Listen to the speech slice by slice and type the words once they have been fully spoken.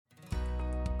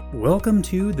Welcome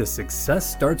to the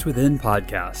Success Starts Within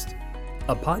podcast,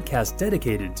 a podcast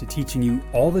dedicated to teaching you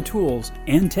all the tools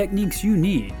and techniques you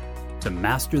need to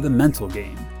master the mental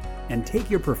game and take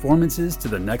your performances to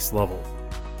the next level.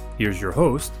 Here's your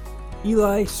host,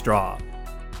 Eli Straub.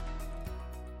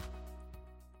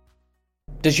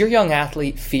 Does your young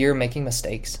athlete fear making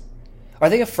mistakes? Are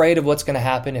they afraid of what's going to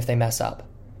happen if they mess up?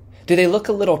 Do they look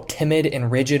a little timid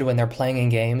and rigid when they're playing in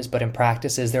games, but in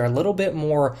practices they're a little bit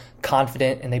more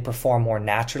confident and they perform more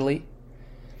naturally?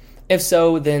 If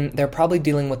so, then they're probably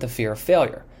dealing with the fear of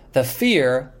failure, the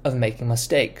fear of making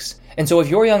mistakes. And so if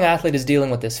your young athlete is dealing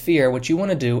with this fear, what you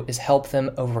want to do is help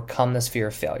them overcome this fear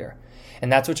of failure.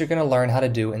 And that's what you're going to learn how to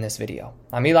do in this video.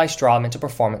 I'm Eli Straub, mental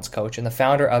performance coach and the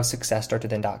founder of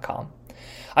SuccessStartsWithin.com.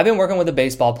 I've been working with a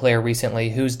baseball player recently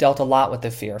who's dealt a lot with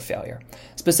the fear of failure.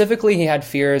 Specifically, he had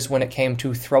fears when it came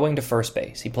to throwing to first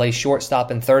base. He plays shortstop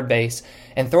and third base,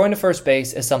 and throwing to first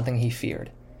base is something he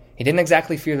feared. He didn't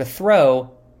exactly fear the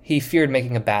throw, he feared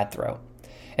making a bad throw.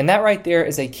 And that right there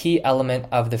is a key element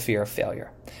of the fear of failure.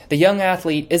 The young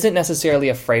athlete isn't necessarily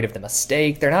afraid of the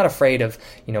mistake. They're not afraid of,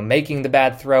 making the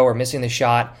bad throw or missing the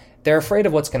shot. They're afraid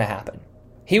of what's going to happen.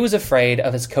 He was afraid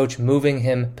of his coach moving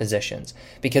him positions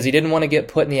because he didn't want to get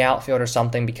put in the outfield or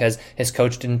something because his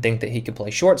coach didn't think that he could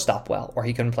play shortstop well or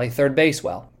he couldn't play third base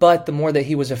well. But the more that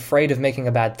he was afraid of making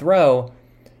a bad throw,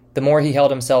 the more he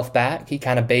held himself back, he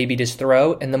kind of babied his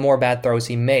throw, and the more bad throws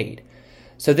he made.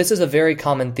 So this is a very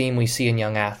common theme we see in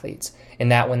young athletes, in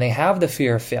that when they have the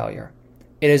fear of failure,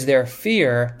 it is their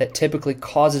fear that typically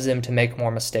causes them to make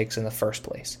more mistakes in the first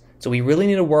place. So we really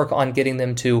need to work on getting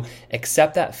them to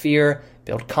accept that fear,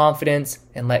 build confidence,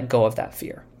 and let go of that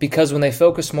fear. Because when they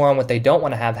focus more on what they don't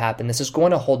want to have happen, this is going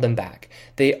to hold them back.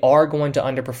 They are going to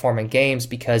underperform in games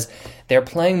because they're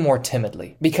playing more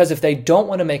timidly. Because if they don't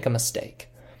want to make a mistake,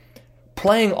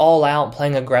 playing all out,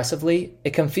 playing aggressively,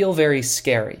 it can feel very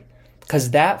scary because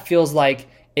that feels like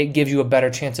it gives you a better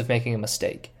chance of making a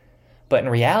mistake. But in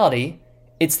reality,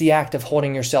 it's the act of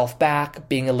holding yourself back,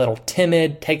 being a little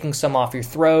timid, taking some off your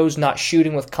throws, not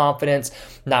shooting with confidence,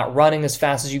 not running as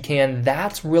fast as you can.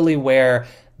 That's really where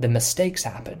the mistakes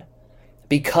happen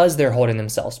because they're holding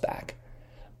themselves back.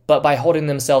 But by holding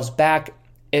themselves back,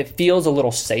 it feels a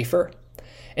little safer.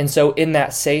 And so in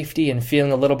that safety and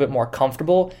feeling a little bit more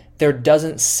comfortable, there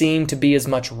doesn't seem to be as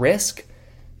much risk.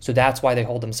 So that's why they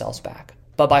hold themselves back.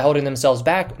 But by holding themselves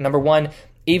back, number one,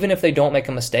 even if they don't make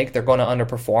a mistake, they're going to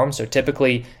underperform. So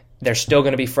typically, they're still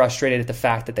going to be frustrated at the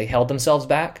fact that they held themselves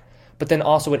back, but then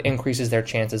also it increases their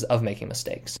chances of making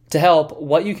mistakes. To help,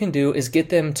 what you can do is get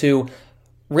them to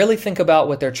really think about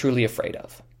what they're truly afraid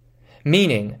of.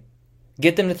 Meaning,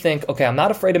 get them to think, okay, I'm not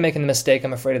afraid of making the mistake,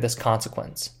 I'm afraid of this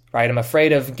consequence, right? I'm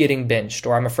afraid of getting benched,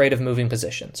 or I'm afraid of moving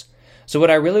positions. So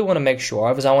what I really want to make sure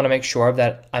of is I want to make sure of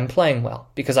that I'm playing well,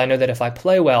 because I know that if I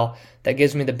play well, that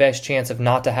gives me the best chance of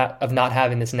not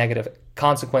having this negative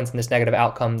consequence and this negative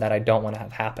outcome that I don't want to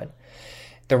have happen.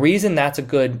 The reason that's a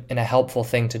good and a helpful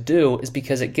thing to do is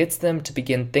because it gets them to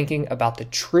begin thinking about the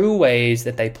true ways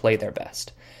that they play their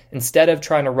best. Instead of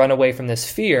trying to run away from this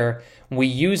fear, we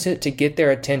use it to get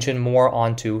their attention more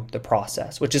onto the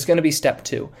process, which is going to be step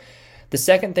 2. The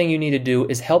second thing you need to do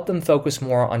is help them focus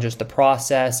more on just the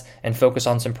process and focus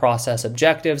on some process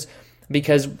objectives,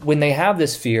 because when they have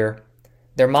this fear,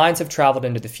 their minds have traveled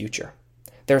into the future.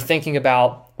 They're thinking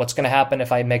about what's going to happen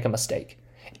if I make a mistake.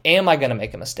 Am I going to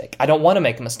make a mistake? I don't want to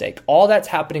make a mistake. All that's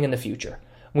happening in the future.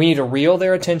 We need to reel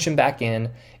their attention back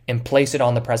in and place it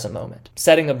on the present moment.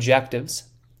 Setting objectives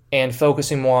and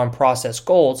focusing more on process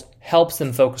goals helps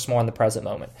them focus more on the present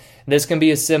moment. This can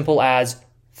be as simple as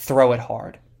throw it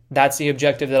hard. That's the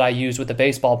objective that I used with the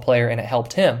baseball player, and it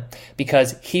helped him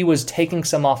because he was taking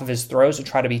some off of his throws to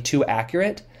try to be too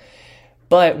accurate.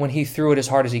 But when he threw it as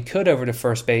hard as he could over to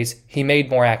first base, he made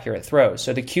more accurate throws.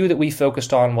 So the cue that we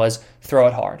focused on was throw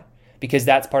it hard, because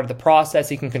that's part of the process.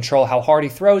 He can control how hard he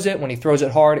throws it. When he throws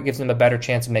it hard, it gives him a better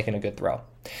chance of making a good throw.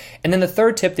 And then the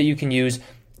third tip that you can use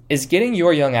is getting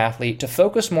your young athlete to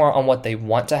focus more on what they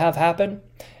want to have happen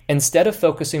instead of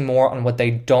focusing more on what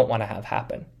they don't want to have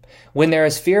happen. When there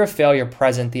is fear of failure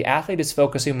present, the athlete is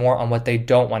focusing more on what they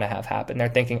don't want to have happen. They're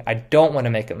thinking, I don't want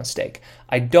to make a mistake.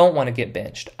 I don't want to get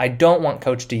benched. I don't want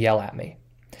coach to yell at me.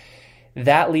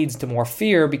 That leads to more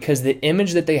fear because the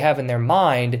image that they have in their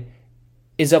mind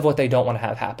is of what they don't want to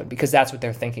have happen, because that's what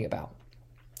they're thinking about.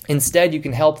 Instead, you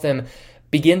can help them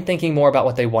begin thinking more about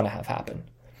what they want to have happen.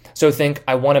 So think,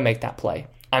 I want to make that play.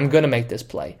 I'm going to make this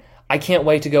play. I can't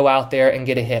wait to go out there and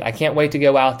get a hit. I can't wait to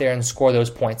go out there and score those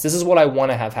points. This is what I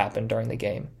want to have happen during the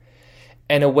game.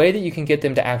 And a way that you can get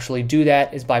them to actually do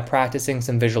that is by practicing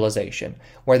some visualization,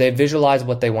 where they visualize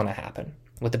what they want to happen.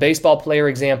 With the baseball player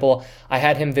example, I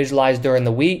had him visualize during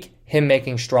the week him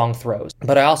making strong throws.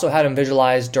 But I also had him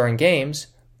visualize during games,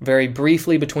 very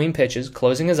briefly between pitches,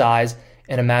 closing his eyes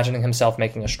and imagining himself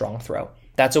making a strong throw.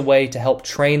 That's a way to help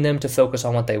train them to focus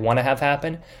on what they want to have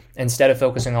happen instead of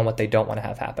focusing on what they don't want to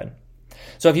have happen.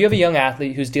 So if you have a young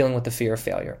athlete who's dealing with the fear of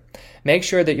failure, make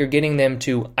sure that you're getting them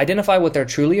to identify what they're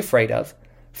truly afraid of,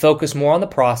 focus more on the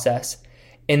process,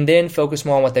 and then focus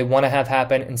more on what they want to have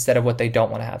happen instead of what they don't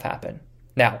want to have happen.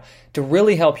 Now, to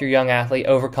really help your young athlete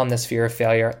overcome this fear of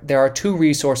failure, there are 2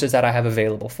 resources that I have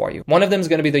available for you. One of them is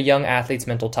going to be the Young Athletes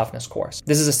Mental Toughness course.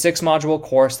 This is a 6-module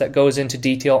course that goes into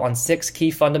detail on 6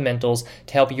 key fundamentals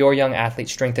to help your young athlete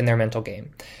strengthen their mental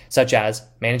game, such as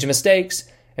managing mistakes,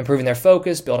 improving their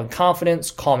focus, building confidence,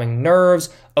 calming nerves,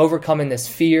 overcoming this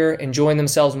fear, enjoying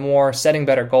themselves more, setting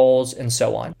better goals, and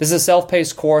so on. This is a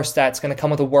self-paced course that's going to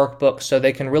come with a workbook so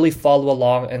they can really follow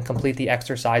along and complete the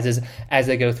exercises as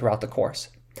they go throughout the course.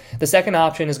 The second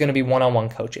option is going to be one-on-one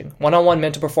coaching. One-on-one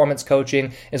mental performance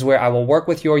coaching is where I will work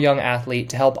with your young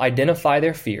athlete to help identify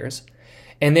their fears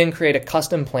and then create a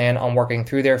custom plan on working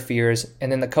through their fears.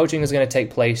 And then the coaching is going to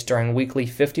take place during weekly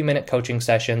 50-minute coaching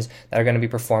sessions that are going to be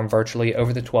performed virtually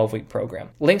over the 12-week program.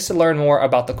 Links to learn more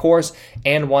about the course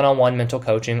and one-on-one mental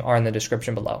coaching are in the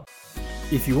description below.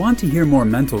 If you want to hear more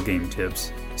mental game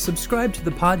tips, subscribe to the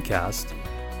podcast,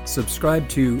 subscribe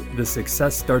to the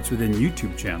Success Starts Within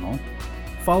YouTube channel,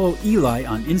 follow Eli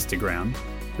on Instagram,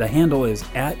 the handle is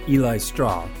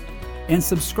 @EliStraw, and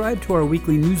subscribe to our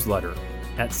weekly newsletter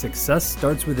at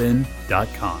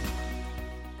successstartswithin.com.